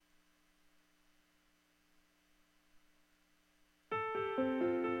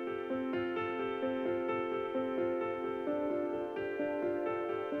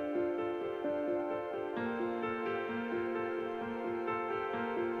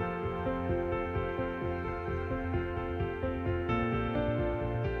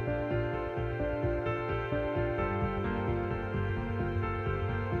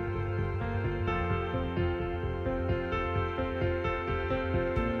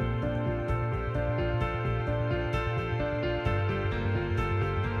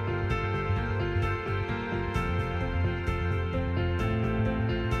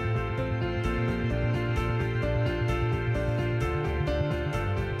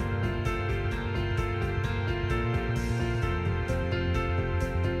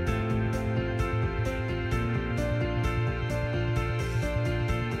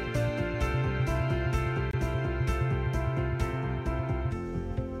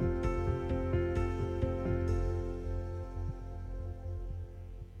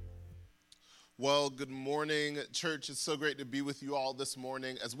Well, good morning, church. It's so great to be with you all this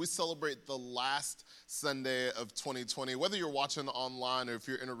morning as we celebrate the last Sunday of 2020. Whether you're watching online or if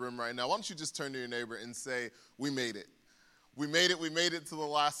you're in a room right now, why don't you just turn to your neighbor and say, "We made it." We made it. We made it to the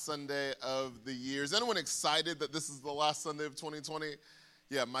last Sunday of the year. Is anyone excited that this is the last Sunday of 2020?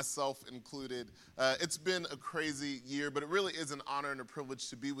 Yeah, myself included. It's been a crazy year, but it really is an honor and a privilege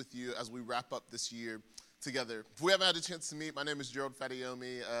to be with you as we wrap up this year together. If we haven't had a chance to meet, my name is Gerald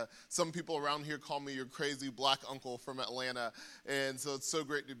Fadiomi. Some people around here call me your crazy black uncle from Atlanta, and so it's so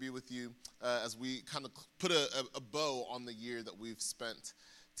great to be with you as we kind of put a bow on the year that we've spent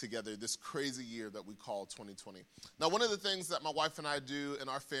together, this crazy year that we call 2020. Now, one of the things that my wife and I do in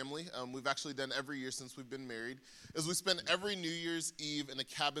our family, we've actually done every year since we've been married, is we spend every New Year's Eve in a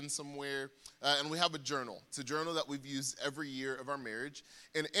cabin somewhere, and we have a journal. It's a journal that we've used every year of our marriage,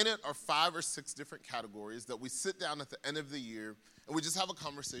 and in it are 5 or 6 different categories that we sit down at the end of the year, and we just have a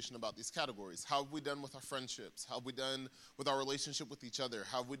conversation about these categories. How have we done with our friendships? How have we done with our relationship with each other?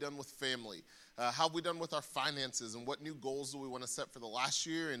 How have we done with family? How have we done with our finances? And what new goals do we want to set for the last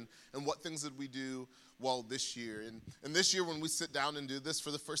year? And what things did we do well this year? And this year when we sit down and do this for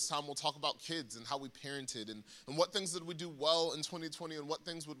the first time, we'll talk about kids and how we parented and what things did we do well in 2020 and what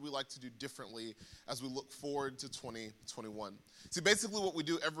things would we like to do differently as we look forward to 2021. See, basically what we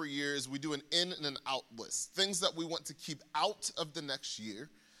do every year is we do an in and an out list. Things that we want to keep out of the next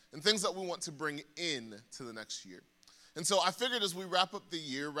year and things that we want to bring in to the next year. And so I figured as we wrap up the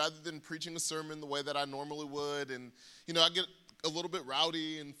year, rather than preaching a sermon the way that I normally would, and I get a little bit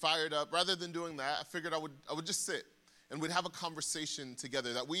rowdy and fired up, rather than doing that, I figured I would just sit and we'd have a conversation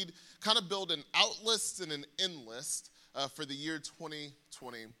together, that we'd kind of build an out list and an in list for the year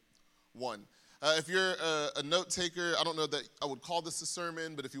 2021. If you're a note taker, I don't know that I would call this a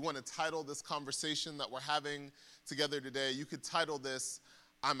sermon, but if you want to title this conversation that we're having together today, you could title this,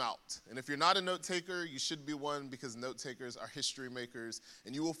 "I'm out." And if you're not a note taker, you should be one, because note takers are history makers,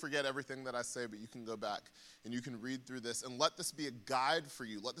 and you will forget everything that I say, but you can go back and you can read through this and let this be a guide for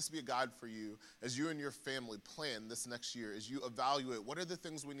you. Let this be a guide for you as you and your family plan this next year, as you evaluate what are the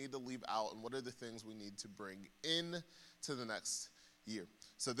things we need to leave out and what are the things we need to bring in to the next year.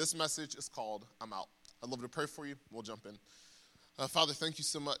 So this message is called "I'm Out." I'd love to pray for you. We'll jump in. Father, thank you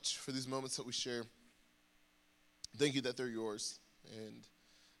so much for these moments that we share. Thank you that they're yours. And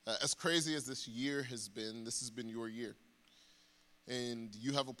as crazy as this year has been, this has been your year. And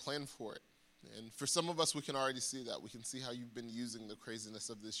you have a plan for it. And for some of us, we can already see that. We can see how you've been using the craziness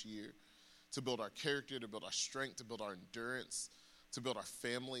of this year to build our character, to build our strength, to build our endurance, to build our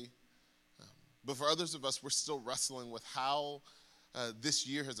family. But for others of us, we're still wrestling with how this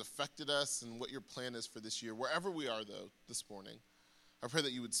year has affected us and what your plan is for this year. Wherever we are, though, this morning, I pray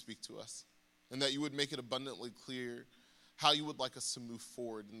that you would speak to us and that you would make it abundantly clear how you would like us to move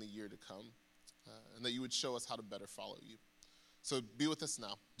forward in the year to come, and that you would show us how to better follow you. So be with us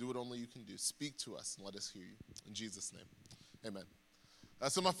now. Do what only you can do. Speak to us and let us hear you. In Jesus' name, amen.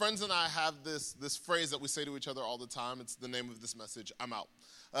 So my friends and I have this phrase that we say to each other all the time. It's the name of this message, "I'm out."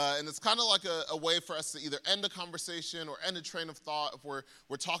 And it's kind of like a way for us to either end a conversation or end a train of thought. If we're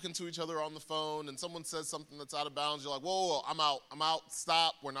talking to each other on the phone and someone says something that's out of bounds, you're like, whoa, I'm out,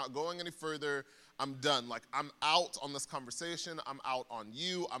 stop. We're not going any further. I'm done. Like, I'm out on this conversation. I'm out on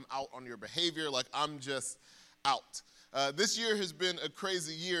you. I'm out on your behavior. Like, I'm just out. This year has been a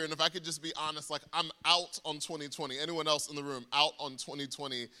crazy year, and if I could just be honest, like, I'm out on 2020. Anyone else in the room out on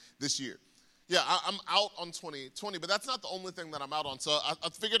 2020 this year? Yeah, I'm out on 2020, but that's not the only thing that I'm out on. So I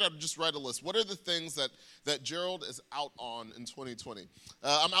figured I'd just write a list. What are the things that Gerald is out on in 2020?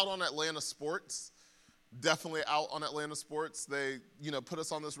 I'm out on Atlanta sports. Definitely out on Atlanta sports. They, put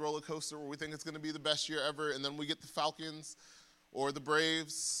us on this roller coaster where we think it's going to be the best year ever, and then we get the Falcons or the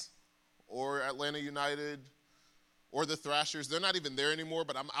Braves or Atlanta United or the Thrashers. They're not even there anymore,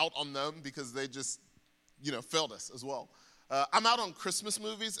 but I'm out on them because they just, failed us as well. I'm out on Christmas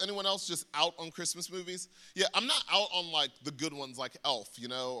movies. Anyone else just out on Christmas movies? Yeah, I'm not out on, like, the good ones like Elf,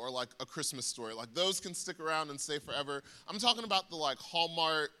 or like A Christmas Story. Like, those can stick around and stay forever. I'm talking about the, like,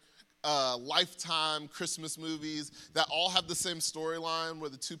 Hallmark, Lifetime Christmas movies that all have the same storyline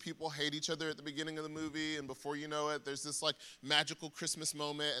where the two people hate each other at the beginning of the movie, and before you know it, there's this, like, magical Christmas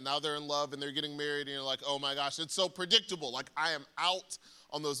moment, and now they're in love and they're getting married, and you're like, oh my gosh, it's so predictable. Like, I am out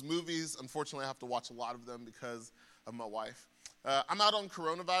on those movies. Unfortunately, I have to watch a lot of them because of my wife. I'm out on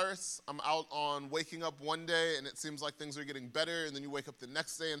coronavirus. I'm out on waking up one day and it seems like things are getting better, and then you wake up the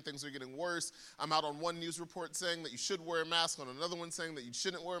next day and things are getting worse. I'm out on one news report saying that you should wear a mask, on another one saying that you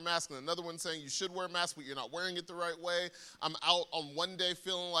shouldn't wear a mask, and another one saying you should wear a mask but you're not wearing it the right way. I'm out on one day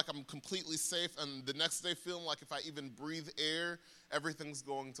feeling like I'm completely safe, and the next day feeling like if I even breathe air, everything's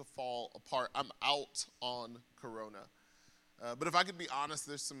going to fall apart. I'm out on corona. But if I could be honest,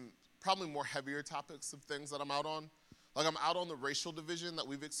 there's some probably more heavier topics of things that I'm out on. Like, I'm out on the racial division that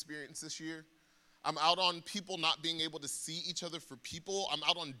we've experienced this year. I'm out on people not being able to see each other for people. I'm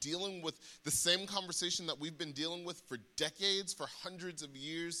out on dealing with the same conversation that we've been dealing with for decades, for hundreds of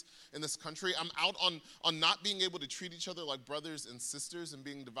years in this country. I'm out on not being able to treat each other like brothers and sisters and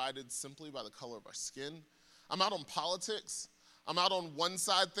being divided simply by the color of our skin. I'm out on politics. I'm out on one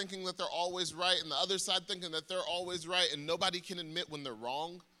side thinking that they're always right and the other side thinking that they're always right and nobody can admit when they're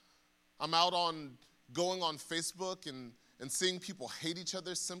wrong. I'm out on going on Facebook and seeing people hate each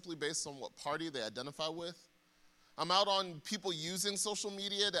other simply based on what party they identify with. I'm out on people using social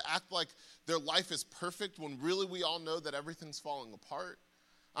media to act like their life is perfect when really we all know that everything's falling apart.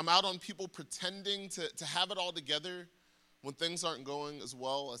 I'm out on people pretending to have it all together when things aren't going as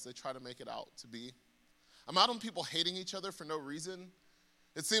well as they try to make it out to be. I'm out on people hating each other for no reason.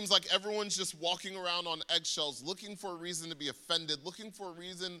 It seems like everyone's just walking around on eggshells, looking for a reason to be offended, looking for a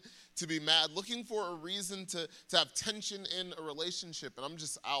reason to be mad, looking for a reason to have tension in a relationship, and I'm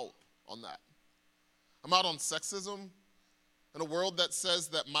just out on that. I'm out on sexism in a world that says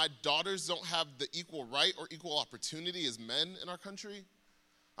that my daughters don't have the equal right or equal opportunity as men in our country.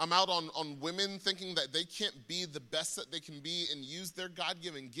 I'm out on women thinking that they can't be the best that they can be and use their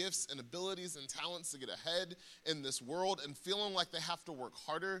God-given gifts and abilities and talents to get ahead in this world and feeling like they have to work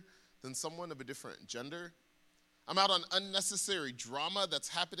harder than someone of a different gender. I'm out on unnecessary drama that's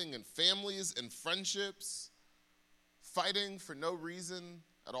happening in families and friendships, fighting for no reason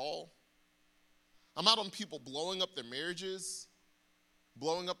at all. I'm out on people blowing up their marriages,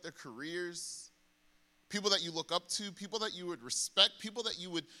 blowing up their careers, people that you look up to, people that you would respect, people that you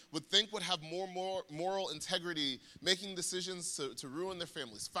would think would have more moral integrity, making decisions to ruin their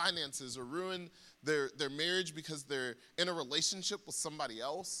family's finances or ruin their marriage because they're in a relationship with somebody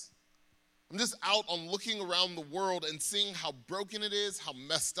else. I'm just out on looking around the world and seeing how broken it is, how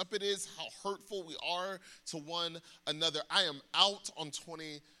messed up it is, how hurtful we are to one another. I am out on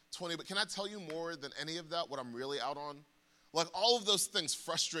 2020, but can I tell you more than any of that, what I'm really out on? Like, all of those things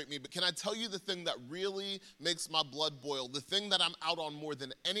frustrate me, but can I tell you the thing that really makes my blood boil, the thing that I'm out on more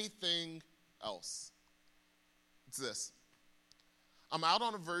than anything else? It's this. I'm out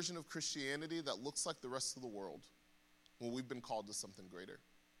on a version of Christianity that looks like the rest of the world when we've been called to something greater.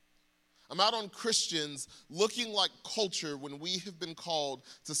 I'm out on Christians looking like culture when we have been called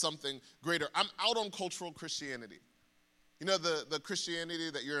to something greater. I'm out on cultural Christianity. You know the Christianity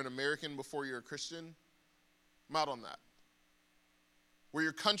that you're an American before you're a Christian? I'm out on that. Where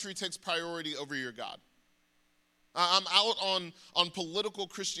your country takes priority over your God. I'm out on political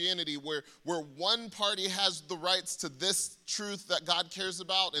Christianity where one party has the rights to this truth that God cares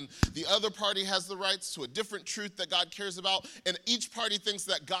about and the other party has the rights to a different truth that God cares about, and each party thinks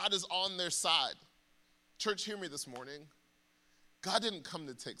that God is on their side. Church, hear me this morning. God didn't come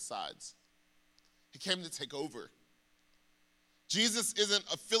to take sides. He came to take over. Jesus isn't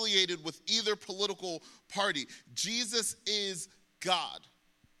affiliated with either political party. Jesus is God.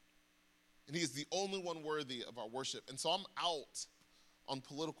 And he is the only one worthy of our worship. And so I'm out on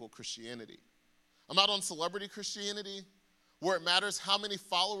political Christianity. I'm out on celebrity Christianity, where it matters how many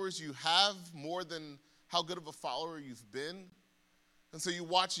followers you have more than how good of a follower you've been. And so you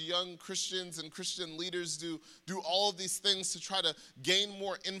watch young Christians and Christian leaders do all of these things to try to gain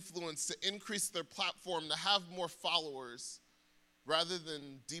more influence, to increase their platform, to have more followers, rather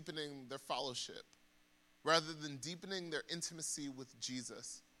than deepening their fellowship, rather than deepening their intimacy with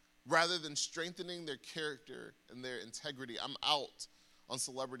Jesus, rather than strengthening their character and their integrity. I'm out on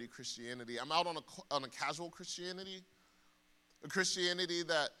celebrity Christianity. I'm out on a casual Christianity, a Christianity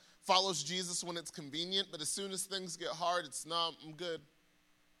that follows Jesus when it's convenient, but as soon as things get hard, it's not, I'm good.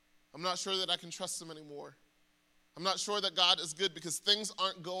 I'm not sure that I can trust him anymore. I'm not sure that God is good because things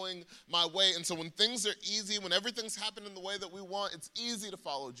aren't going my way. And so when things are easy, when everything's happening the way that we want, it's easy to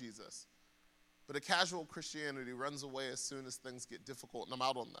follow Jesus. But a casual Christianity runs away as soon as things get difficult, and I'm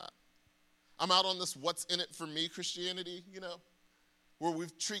out on that. I'm out on this what's in it for me Christianity, where we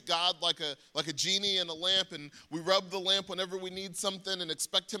treat God like a genie in a lamp, and we rub the lamp whenever we need something and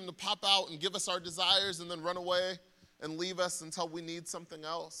expect him to pop out and give us our desires and then run away and leave us until we need something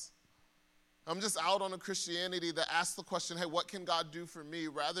else. I'm just out on a Christianity that asks the question, hey, what can God do for me,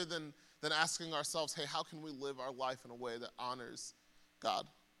 rather than than asking ourselves, hey, how can we live our life in a way that honors God?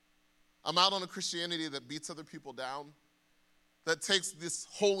 I'm out on a Christianity that beats other people down, that takes this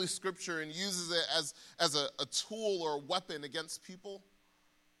holy scripture and uses it as a tool or a weapon against people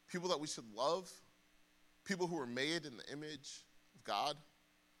that we should love, people who are made in the image of God.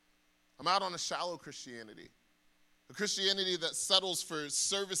 I'm out on a shallow Christianity, a Christianity that settles for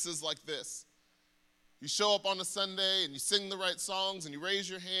services like this. You show up on a Sunday and you sing the right songs and you raise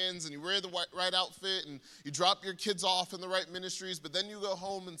your hands and you wear the right outfit and you drop your kids off in the right ministries, but then you go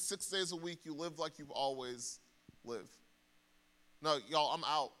home and 6 days a week you live like you've always lived. No, y'all, I'm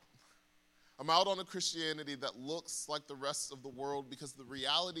out. I'm out on a Christianity that looks like the rest of the world, because the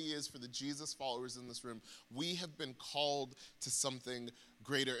reality is, for the Jesus followers in this room, we have been called to something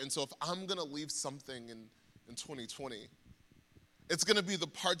greater. And so if I'm going to leave something in 2020, it's going to be the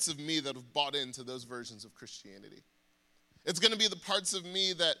parts of me that have bought into those versions of Christianity. It's going to be the parts of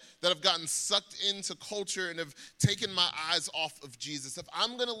me that have gotten sucked into culture and have taken my eyes off of Jesus. If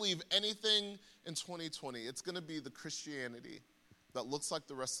I'm going to leave anything in 2020, it's going to be the Christianity that looks like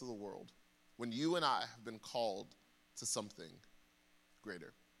the rest of the world, when you and I have been called to something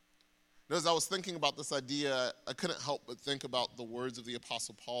greater. Now, as I was thinking about this idea, I couldn't help but think about the words of the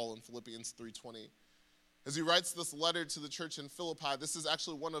Apostle Paul in Philippians 3:20. As he writes this letter to the church in Philippi, this is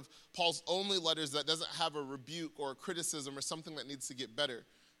actually one of Paul's only letters that doesn't have a rebuke or a criticism or something that needs to get better.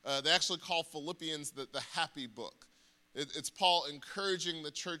 They actually call Philippians the happy book. It's Paul encouraging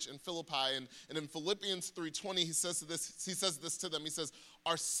the church in Philippi, and in Philippians 3:20, he says this to them. He says,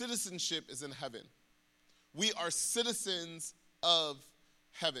 our citizenship is in heaven. We are citizens of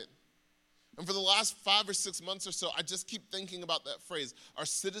heaven. And for the last 5 or 6 months or so, I just keep thinking about that phrase. Our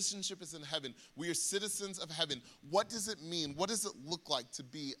citizenship is in heaven. We are citizens of heaven. What does it mean? What does it look like to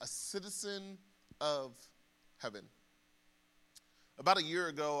be a citizen of heaven? About a year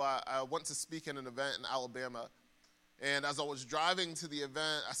ago, I went to speak at an event in Alabama. And as I was driving to the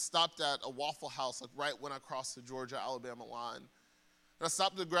event, I stopped at a Waffle House, like right when I crossed the Georgia-Alabama line. And I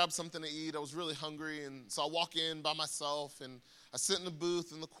stopped to grab something to eat. I was really hungry, and so I walk in by myself, and I sit in the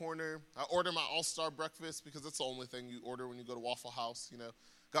booth in the corner. I order my all-star breakfast, because that's the only thing you order when you go to Waffle House, you know.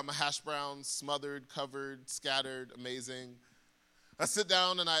 Got my hash browns, smothered, covered, scattered, amazing. I sit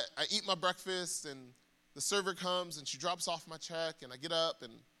down, and I eat my breakfast, and the server comes, and she drops off my check, and I get up,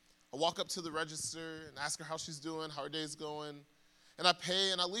 and I walk up to the register and ask her how she's doing, how her day's going. And I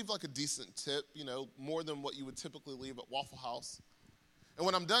pay, and I leave like a decent tip, you know, more than what you would typically leave at Waffle House. And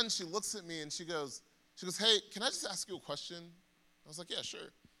when I'm done, she looks at me and she goes, hey, can I just ask you a question? I was like, yeah,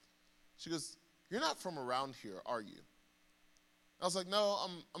 sure. She goes, you're not from around here, are you? I was like, no,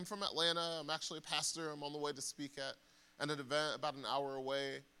 I'm from Atlanta. I'm actually a pastor. I'm on the way to speak at an event about an hour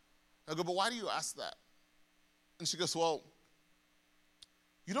away. I go, but why do you ask that? And she goes, well,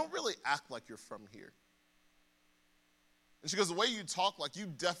 you don't really act like you're from here. And she goes, the way you talk, like, you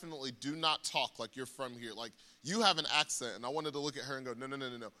definitely do not talk like you're from here. Like, you have an accent. And I wanted to look at her and go, no.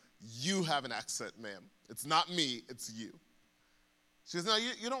 You have an accent, ma'am. It's not me, it's you. She goes, no,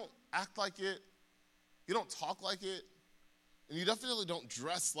 you don't act like it. You don't talk like it. And you definitely don't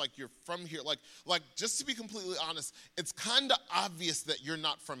dress like you're from here. Like just to be completely honest, it's kind of obvious that you're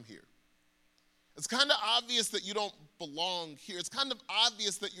not from here. It's kind of obvious that you don't belong here. It's kind of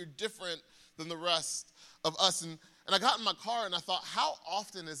obvious that you're different than the rest of us. And I got in my car and I thought, how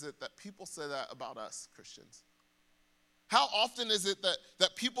often is it that people say that about us, Christians? How often is it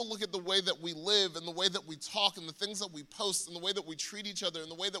that people look at the way that we live and the way that we talk and the things that we post and the way that we treat each other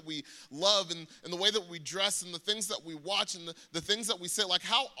and the way that we love and the way that we dress and the things that we watch and the things that we say? Like,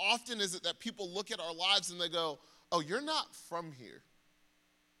 how often is it that people look at our lives and they go, oh, you're not from here?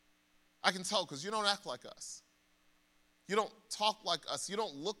 I can tell because you don't act like us. You don't talk like us. You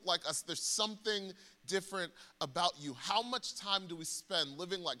don't look like us. There's something different about you. How much time do we spend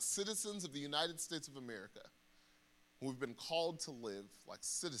living like citizens of the United States of America? We've been called to live like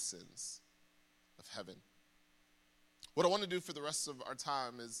citizens of heaven. What I want to do for the rest of our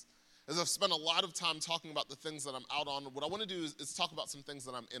time is I've spent a lot of time talking about the things that I'm out on. What I want to do is talk about some things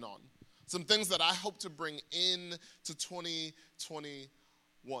that I'm in on. Some things that I hope to bring in to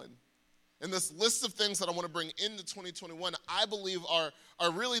 2021. And this list of things that I want to bring into 2021, I believe are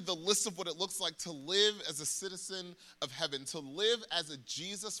really the list of what it looks like to live as a citizen of heaven, to live as a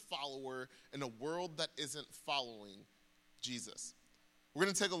Jesus follower in a world that isn't following Jesus. We're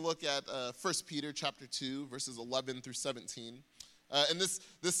going to take a look at 1 Peter chapter 2, verses 11 through 17. And this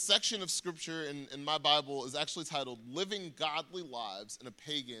section of scripture in my Bible is actually titled, Living Godly Lives in a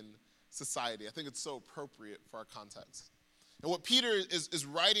Pagan Society. I think it's so appropriate for our context. And what Peter is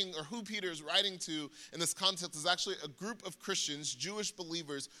writing, or who Peter is writing to in this context, is actually a group of Christians, Jewish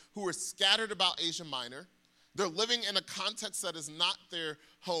believers, who are scattered about Asia Minor. They're living in a context that is not their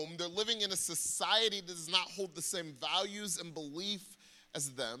home. They're living in a society that does not hold the same values and belief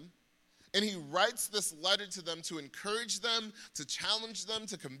as them. And he writes this letter to them to encourage them, to challenge them,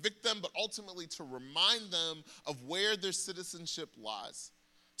 to convict them, but ultimately to remind them of where their citizenship lies.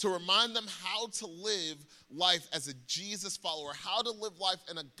 To remind them how to live life as a Jesus follower, how to live life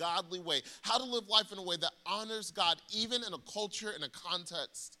in a godly way, how to live life in a way that honors God, even in a culture, in a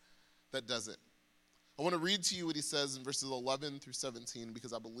context that doesn't. I want to read to you what he says in verses 11 through 17,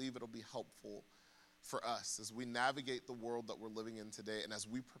 because I believe it'll be helpful for us as we navigate the world that we're living in today and as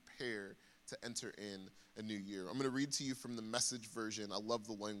we prepare to enter in a new year. I'm going to read to you from the Message version. I love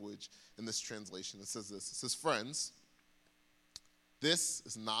the language in this translation. It says this. It says, "Friends, this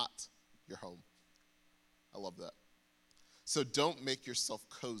is not your home." I love that. "So don't make yourself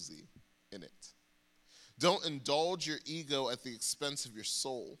cozy in it. Don't indulge your ego at the expense of your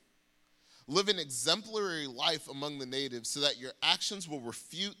soul. Live an exemplary life among the natives so that your actions will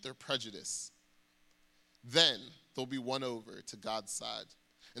refute their prejudice. Then they'll be won over to God's side,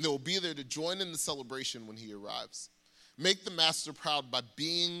 and they will be there to join in the celebration when he arrives. Make the master proud by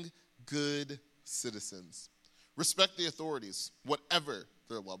being good citizens. Respect the authorities, whatever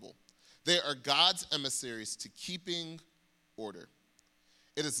their level. They are God's emissaries to keeping order.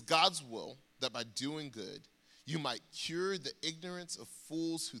 It is God's will that by doing good, you might cure the ignorance of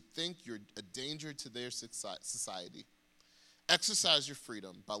fools who think you're a danger to their society. Exercise your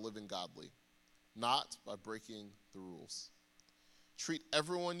freedom by living godly, not by breaking the rules. Treat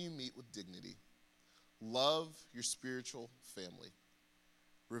everyone you meet with dignity. Love your spiritual family.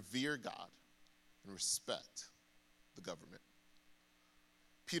 Revere God and respect the government."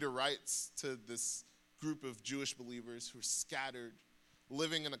 Peter writes to this group of Jewish believers who are scattered,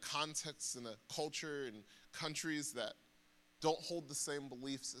 living in a context and a culture and countries that don't hold the same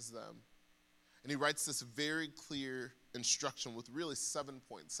beliefs as them. And he writes this very clear instruction with really 7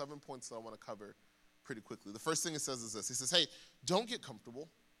 points that I want to cover pretty quickly. The first thing he says is this. He says, hey, don't get comfortable.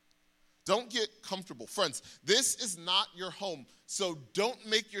 Don't get comfortable. Friends, this is not your home, so don't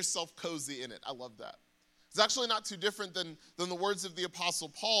make yourself cozy in it. I love that. It's actually not too different than the words of the Apostle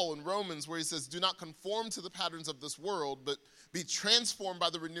Paul in Romans, where he says, do not conform to the patterns of this world, but be transformed by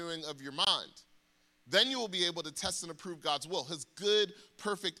the renewing of your mind. Then you will be able to test and approve God's will, his good,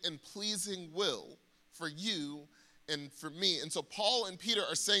 perfect, and pleasing will for you and for me. And so Paul and Peter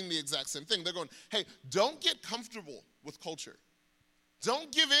are saying the exact same thing. They're going, hey, don't get comfortable with culture. Don't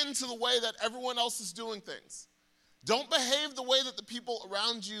give in to the way that everyone else is doing things. Don't behave the way that the people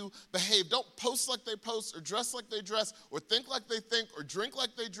around you behave. Don't post like they post, or dress like they dress, or think like they think, or drink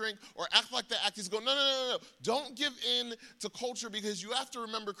like they drink, or act like they act. He's going, no. Don't give in to culture, because you have to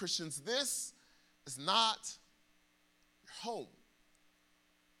remember, Christians, this is not your home.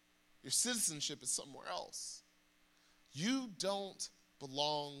 Your citizenship is somewhere else. You don't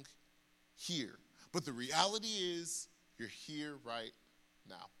belong here. But the reality is, you're here right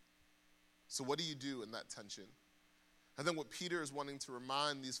now. So what do you do in that tension? And then what Peter is wanting to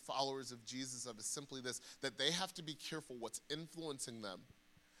remind these followers of Jesus of is simply this, that they have to be careful what's influencing them,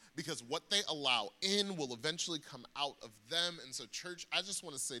 because what they allow in will eventually come out of them. And so, church, I just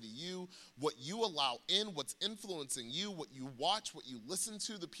want to say to you, what you allow in, what's influencing you, what you watch, what you listen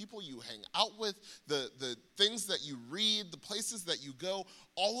to, the people you hang out with, the things that you read, the places that you go,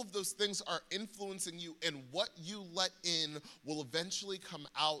 all of those things are influencing you, and what you let in will eventually come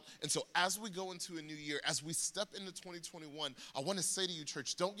out. And so as we go into a new year, as we step into 2021, I want to say to you,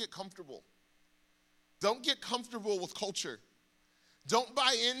 church, don't get comfortable. Don't get comfortable with culture. Don't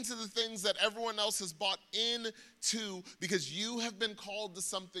buy into the things that everyone else has bought into, because you have been called to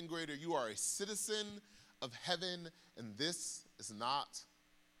something greater. You are a citizen of heaven, and this is not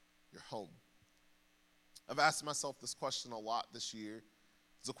your home. I've asked myself this question a lot this year.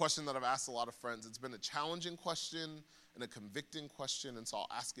 It's a question that I've asked a lot of friends. It's been a challenging question and a convicting question, and so I'll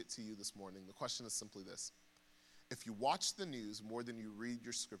ask it to you this morning. The question is simply this. If you watch the news more than you read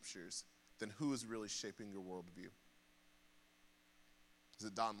your scriptures, then who is really shaping your worldview? Is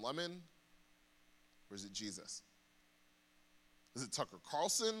it Don Lemon, or is it Jesus? Is it Tucker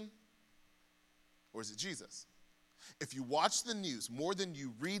Carlson, or is it Jesus? If you watch the news more than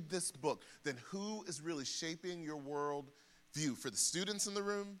you read this book, then who is really shaping your worldview? For the students in the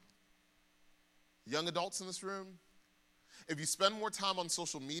room, young adults in this room, if you spend more time on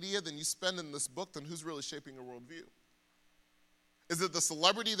social media than you spend in this book, then who's really shaping your worldview? Is it the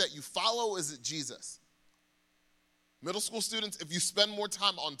celebrity that you follow? Is it Jesus? Middle school students, if you spend more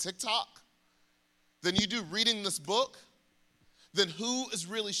time on TikTok than you do reading this book, then who is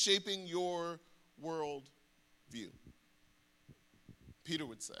really shaping your world view? Peter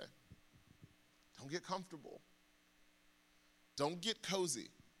would say, don't get comfortable. Don't get cozy.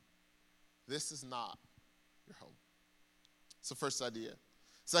 This is not your home. It's the first idea.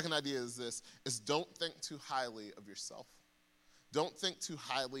 Second idea is this, is don't think too highly of yourself. Don't think too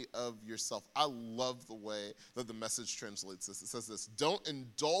highly of yourself. I love the way that the Message translates this. It says this, don't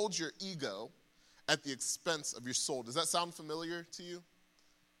indulge your ego at the expense of your soul. Does that sound familiar to you?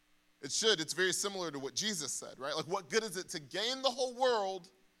 It should. It's very similar to what Jesus said, right? Like, what good is it to gain the whole world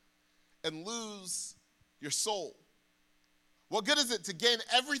and lose your soul? What good is it to gain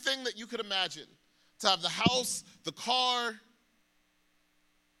everything that you could imagine? To have the house, the car,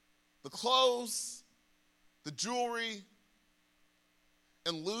 the clothes, the jewelry,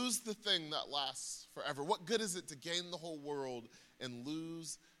 and lose the thing that lasts forever? What good is it to gain the whole world and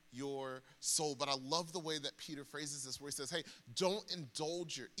lose your soul? But I love the way that Peter phrases this, where he says, hey, don't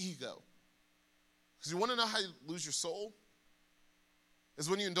indulge your ego. Because you want to know how you lose your soul? It's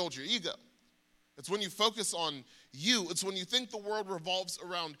when you indulge your ego. It's when you focus on you. It's when you think the world revolves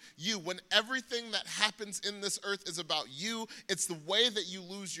around you. When everything that happens in this earth is about you, it's the way that you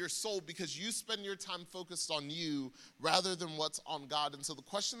lose your soul, because you spend your time focused on you rather than what's on God. And so the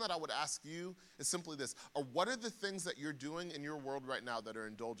question that I would ask you is simply this, or what are the things that you're doing in your world right now that are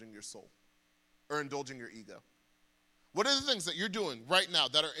indulging your soul or indulging your ego? What are the things that you're doing right now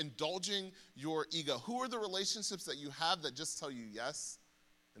that are indulging your ego? Who are the relationships that you have that just tell you yes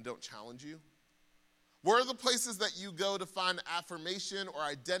and don't challenge you? Where are the places that you go to find affirmation or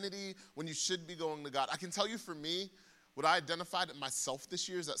identity when you should be going to God? I can tell you, for me, what I identified in myself this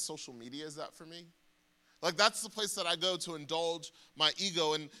year is that social media is that for me. Like, that's the place that I go to indulge my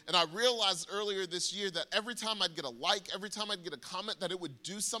ego. And I realized earlier this year that every time I'd get a like, every time I'd get a comment, that it would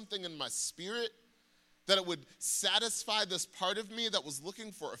do something in my spirit, that it would satisfy this part of me that was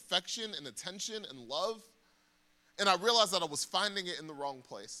looking for affection and attention and love. And I realized that I was finding it in the wrong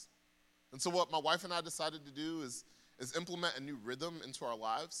place. And so what my wife and I decided to do is implement a new rhythm into our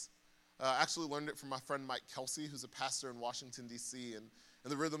lives. I actually learned it from my friend Mike Kelsey, who's a pastor in Washington, D.C., and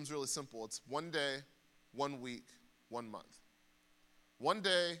the rhythm's really simple. It's 1 day, 1 week, 1 month. 1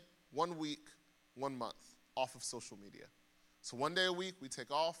 day, 1 week, 1 month off of social media. So 1 day a week, we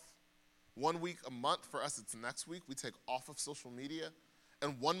take off. 1 week a month, for us it's next week, we take off of social media.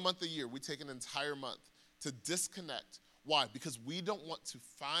 And 1 month a year, we take an entire month to disconnect. Why? Because we don't want to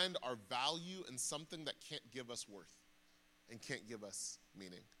find our value in something that can't give us worth and can't give us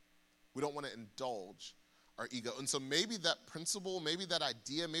meaning. We don't want to indulge our ego. And so maybe that principle, maybe that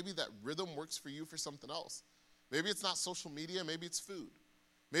idea, maybe that rhythm works for you for something else. Maybe it's not social media, maybe it's food.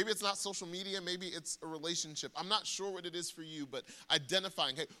 Maybe it's not social media, maybe it's a relationship. I'm not sure what it is for you, but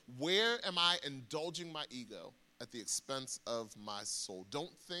identifying, hey, where am I indulging my ego at the expense of my soul?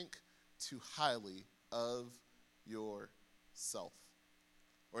 Don't think too highly of yourself.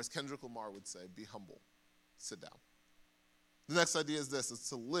 Or as Kendrick Lamar would say, be humble. Sit down. The next idea is this, is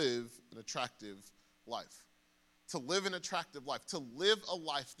to live an attractive life. To live an attractive life. To live a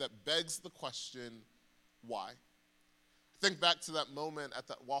life that begs the question, why? Think back to that moment at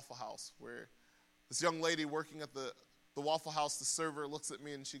that Waffle House where this young lady working at the Waffle House, the server looks at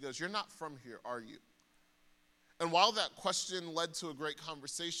me and she goes, "You're not from here, are you?" And while that question led to a great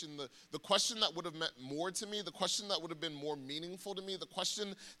conversation, the question that would have meant more to me, the question that would have been more meaningful to me, the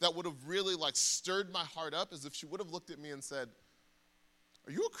question that would have really stirred my heart up is if she would have looked at me and said,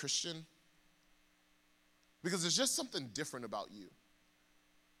 "Are you a Christian?" Because there's just something different about you.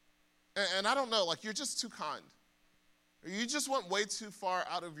 And I don't know, you're just too kind. Or you just went way too far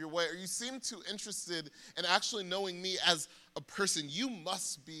out of your way. Or you seem too interested in actually knowing me as a person. You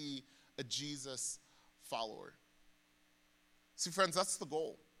must be a Jesus follower. See, friends, that's the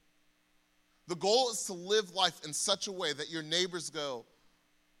goal. The goal is to live life in such a way that your neighbors go,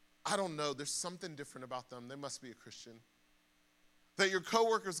 "I don't know, there's something different about them. They must be a Christian." That your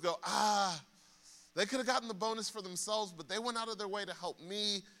coworkers go, they could have gotten the bonus for themselves, but they went out of their way to help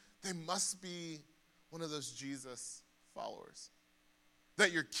me. They must be one of those Jesus followers.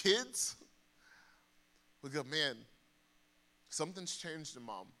 That your kids would go, "Man, something's changed in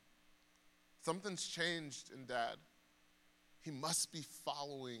mom. Something's changed in dad. He must be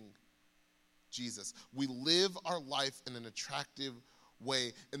following Jesus." We live our life in an attractive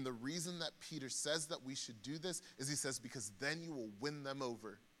way. And the reason that Peter says that we should do this is he says, because then you will win them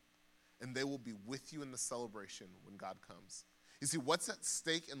over and they will be with you in the celebration when God comes. You see, what's at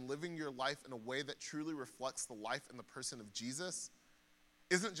stake in living your life in a way that truly reflects the life and the person of Jesus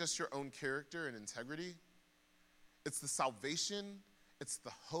isn't just your own character and integrity. It's the salvation, it's the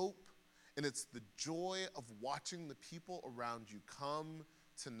hope, And it's the joy of watching the people around you come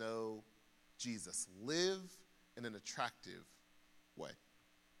to know Jesus. Live in an attractive way.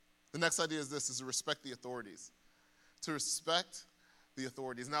 The next idea is this, is to respect the authorities. To respect the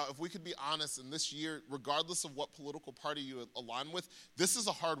authorities. Now, if we could be honest, in this year, regardless of what political party you align with, this is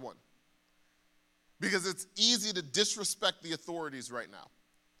a hard one. Because it's easy to disrespect the authorities right now.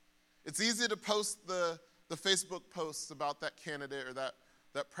 It's easy to post the Facebook posts about that candidate or that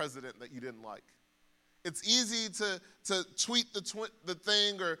president that you didn't like. It's easy to tweet the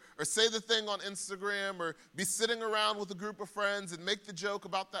thing or say the thing on Instagram or be sitting around with a group of friends and make the joke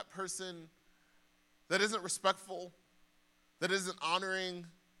about that person that isn't respectful, that isn't honoring,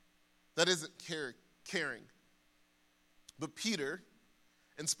 that isn't caring. But Peter,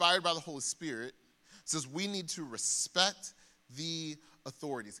 inspired by the Holy Spirit, says we need to respect the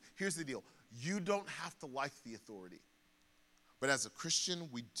authorities. Here's the deal. You don't have to like the authority. But as a Christian,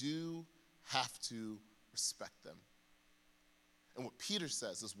 we do have to respect them. And what Peter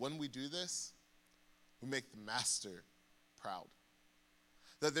says is when we do this, we make the master proud.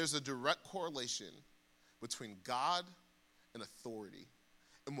 That there's a direct correlation between God and authority.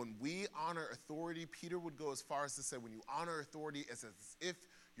 And when we honor authority, Peter would go as far as to say when you honor authority, it's as if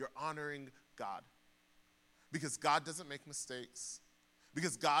you're honoring God. Because God doesn't make mistakes.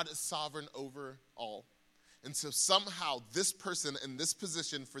 Because God is sovereign over all. And so somehow this person in this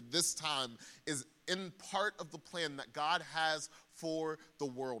position for this time is in part of the plan that God has for the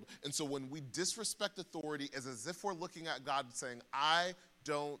world. And so when we disrespect authority, it's as if we're looking at God and saying, I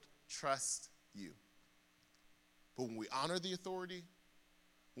don't trust you. But when we honor the authority,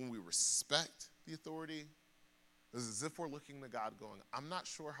 when we respect the authority, it's as if we're looking to God going, I'm not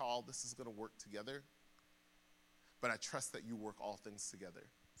sure how all this is going to work together, but I trust that you work all things together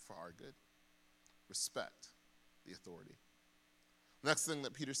for our good. Respect the authority. Next thing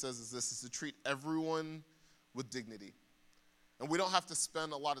that Peter says is this, is to treat everyone with dignity. And we don't have to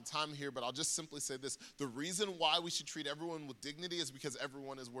spend a lot of time here, but I'll just simply say this. The reason why we should treat everyone with dignity is because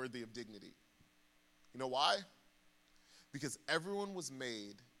everyone is worthy of dignity. You know why? Because everyone was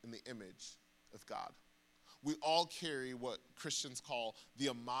made in the image of God. We all carry what Christians call the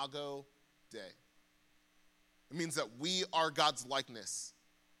Imago Dei. It means that we are God's likeness.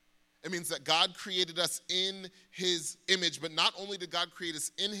 It means that God created us in his image, but not only did God create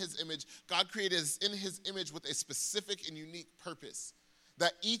us in his image, God created us in his image with a specific and unique purpose.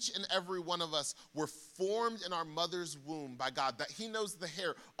 That each and every one of us were formed in our mother's womb by God, that he knows the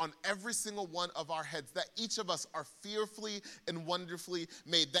hair on every single one of our heads, that each of us are fearfully and wonderfully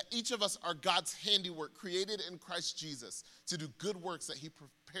made, that each of us are God's handiwork created in Christ Jesus to do good works that he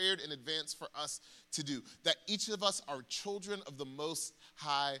prepared in advance for us to do, that each of us are children of the Most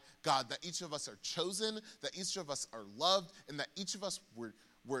High God, that each of us are chosen, that each of us are loved, and that each of us were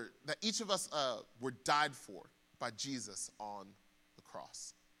died for by Jesus on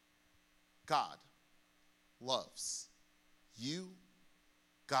cross. God loves you.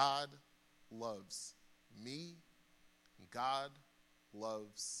 God loves me. And God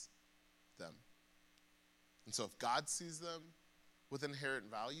loves them. And so if God sees them with inherent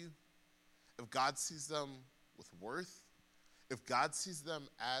value, if God sees them with worth, if God sees them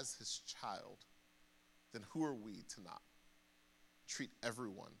as his child, then who are we to not treat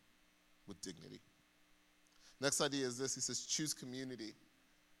everyone with dignity? Next idea is this. He says, choose community.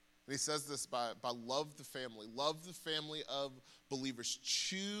 And he says this by love the family of believers.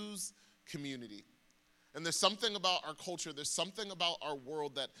 Choose community. And there's something about our culture, there's something about our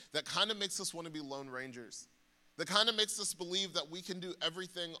world that kind of makes us want to be lone rangers. That kind of makes us believe that we can do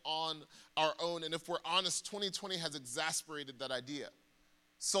everything on our own. And if we're honest, 2020 has exasperated that idea.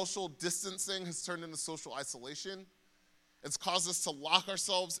 Social distancing has turned into social isolation. It's caused us to lock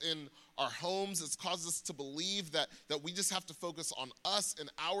ourselves in our homes. It's caused us to believe that we just have to focus on us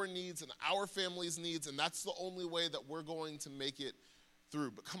and our needs and our family's needs, and that's the only way that we're going to make it through.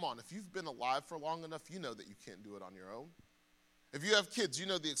 But come on, if you've been alive for long enough, you know that you can't do it on your own. If you have kids, you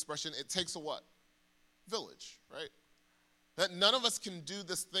know the expression, it takes a what? Village, right? That none of us can do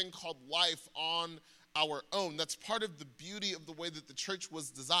this thing called life on our own. That's part of the beauty of the way that the church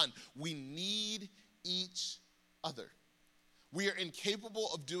was designed. We need each other. We are incapable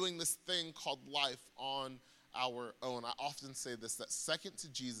of doing this thing called life on our own. I often say this, that second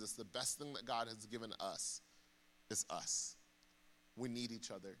to Jesus, the best thing that God has given us is us. We need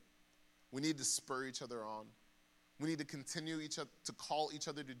each other. We need to spur each other on. We need to continue to call each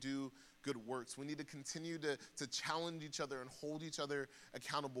other to do good works. We need to continue to challenge each other and hold each other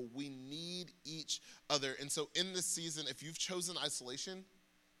accountable. We need each other. And so in this season, if you've chosen isolation,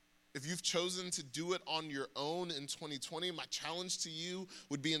 If you've chosen to do it on your own in 2020, my challenge to you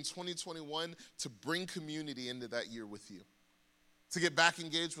would be in 2021 to bring community into that year with you. To get back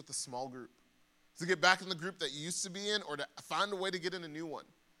engaged with a small group. To get back in the group that you used to be in, or to find a way to get in a new one.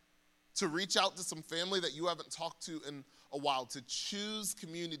 To reach out to some family that you haven't talked to in a while. To choose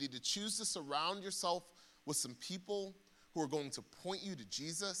community. To choose to surround yourself with some people who are going to point you to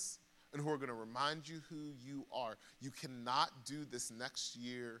Jesus and who are going to remind you who you are. You cannot do this next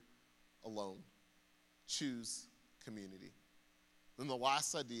year alone. Choose community. Then the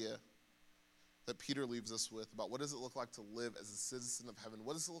last idea that Peter leaves us with about what does it look like to live as a citizen of heaven?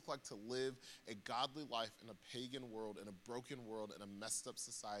 What does it look like to live a godly life in a pagan world, in a broken world, in a messed up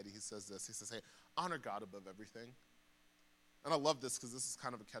society? He says this. He says, hey, honor God above everything. And I love this because this is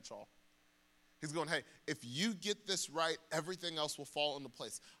kind of a catch-all. He's going, hey, if you get this right, everything else will fall into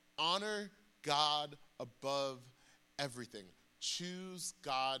place. Honor God above everything. Choose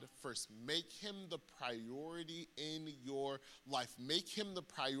God first. Make him the priority in your life. Make him the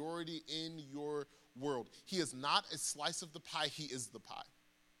priority in your world. He is not a slice of the pie. He is the pie.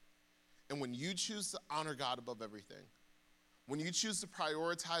 And when you choose to honor God above everything, when you choose to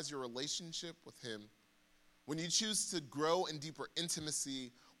prioritize your relationship with him, when you choose to grow in deeper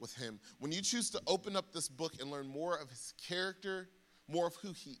intimacy with him, when you choose to open up this book and learn more of his character, more of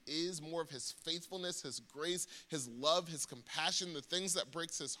who he is, more of his faithfulness, his grace, his love, his compassion, the things that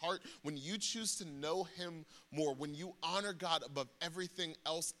breaks his heart. When you choose to know him more, when you honor God above everything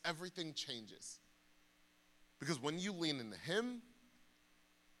else, everything changes. Because when you lean into him,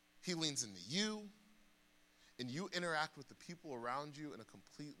 he leans into you, and you interact with the people around you in a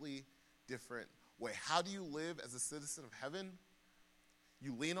completely different way. How do you live as a citizen of heaven?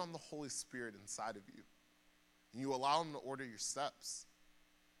 You lean on the Holy Spirit inside of you. And you allow him to order your steps.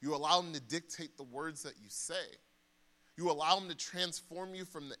 You allow him to dictate the words that you say. You allow him to transform you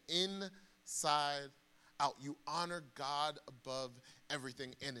from the inside out. You honor God above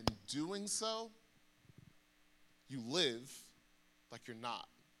everything. And in doing so, you live like you're not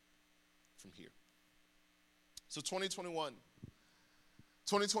from here. So 2021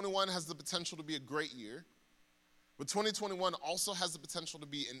 has the potential to be a great year. But 2021 also has the potential to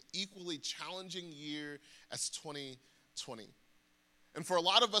be an equally challenging year as 2020. And for a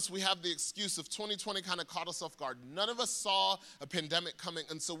lot of us, we have the excuse of 2020 kind of caught us off guard. None of us saw a pandemic coming,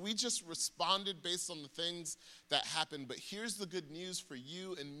 and so we just responded based on the things that happened. But here's the good news for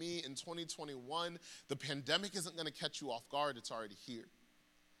you and me in 2021. The pandemic isn't going to catch you off guard. It's already here.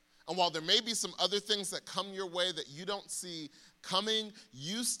 And while there may be some other things that come your way that you don't see coming,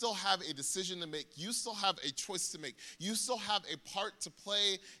 you still have a decision to make. You still have a choice to make. You still have a part to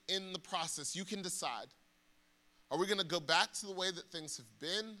play in the process. You can decide. Are we going to go back to the way that things have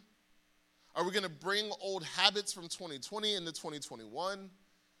been? Are we going to bring old habits from 2020 into 2021?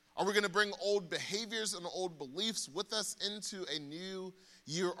 Are we going to bring old behaviors and old beliefs with us into a new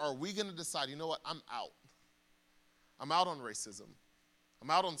year? Or are we going to decide, you know what, I'm out. I'm out on racism. I'm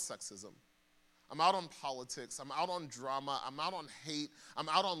out on sexism. I'm out on politics. I'm out on drama. I'm out on hate. I'm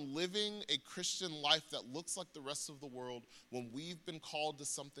out on living a Christian life that looks like the rest of the world when we've been called to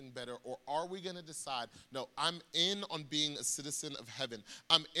something better? Or are we going to decide, no, I'm in on being a citizen of heaven.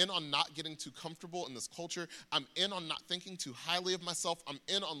 I'm in on not getting too comfortable in this culture. I'm in on not thinking too highly of myself. I'm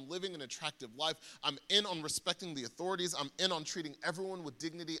in on living an attractive life. I'm in on respecting the authorities. I'm in on treating everyone with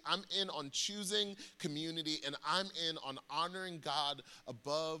dignity. I'm in on choosing community, and I'm in on honoring God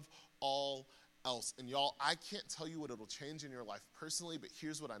above all else. And y'all, I can't tell you what it'll change in your life personally, but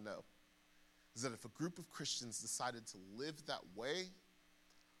here's what I know, is that if a group of Christians decided to live that way,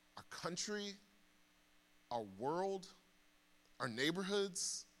 our country, our world, our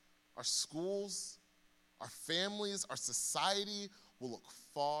neighborhoods, our schools, our families, our society will look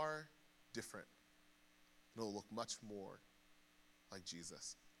far different. It'll look much more like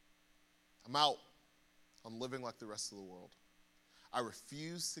Jesus. I'm out on living like the rest of the world. I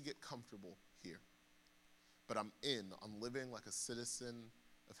refuse to get comfortable here. But I'm in on living like a citizen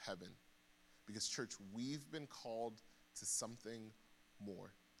of heaven. Because, church, we've been called to something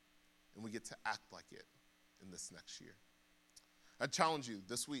more. And we get to act like it in this next year. I challenge you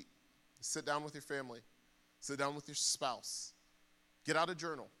this week, sit down with your family, sit down with your spouse, get out a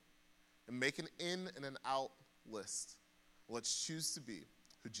journal, and make an in and an out list. Let's choose to be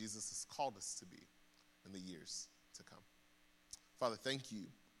who Jesus has called us to be in the years to come. Father, thank you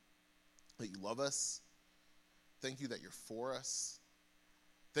that you love us. Thank you that you're for us.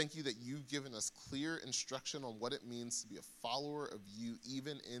 Thank you that you've given us clear instruction on what it means to be a follower of you,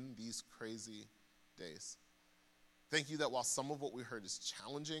 even in these crazy days. Thank you that while some of what we heard is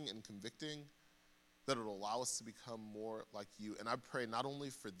challenging and convicting, that it'll allow us to become more like you. And I pray not only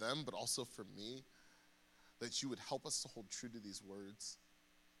for them, but also for me, that you would help us to hold true to these words,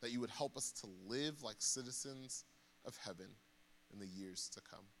 that you would help us to live like citizens of heaven in the years to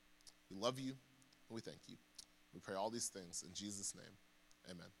come. We love you, and we thank you. We pray all these things in Jesus' name.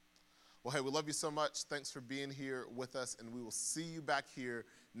 Amen. Well, hey, we love you so much. Thanks for being here with us, and we will see you back here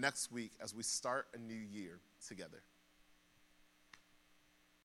next week as we start a new year together.